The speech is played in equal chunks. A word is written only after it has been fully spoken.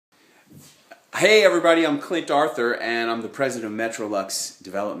Hey everybody, I'm Clint Arthur and I'm the president of Metrolux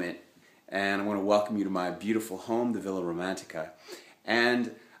Development, and I want to welcome you to my beautiful home, the Villa Romantica.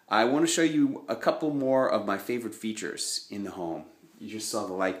 And I want to show you a couple more of my favorite features in the home. You just saw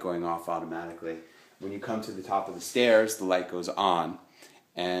the light going off automatically. When you come to the top of the stairs, the light goes on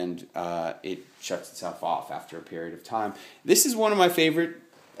and it shuts itself off after a period of time. This is one of my favorite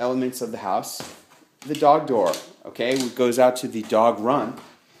elements of the house, the dog door. Okay, it goes out to the dog run.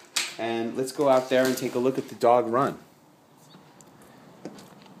 And let's go out there and take a look at the dog run.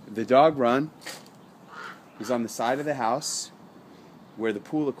 The dog run is on the side of the house where the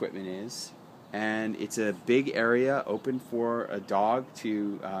pool equipment is, and it's a big area open for a dog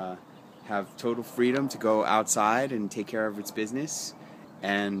to have total freedom to go outside and take care of its business,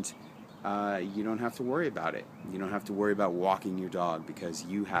 and you don't have to worry about it. You don't have to worry about walking your dog because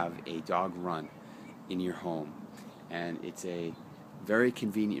you have a dog run in your home, and it's a very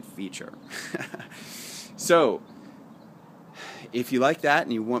convenient feature. So, if you like that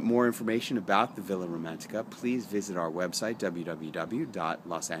and you want more information about the Villa Romantica, please visit our website,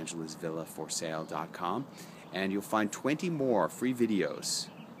 www.losangelesvillaforsale.com, and you'll find 20 more free videos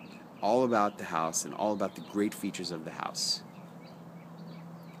all about the house and all about the great features of the house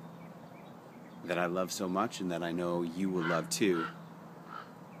that I love so much and that I know you will love too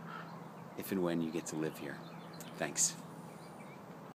if and when you get to live here. Thanks.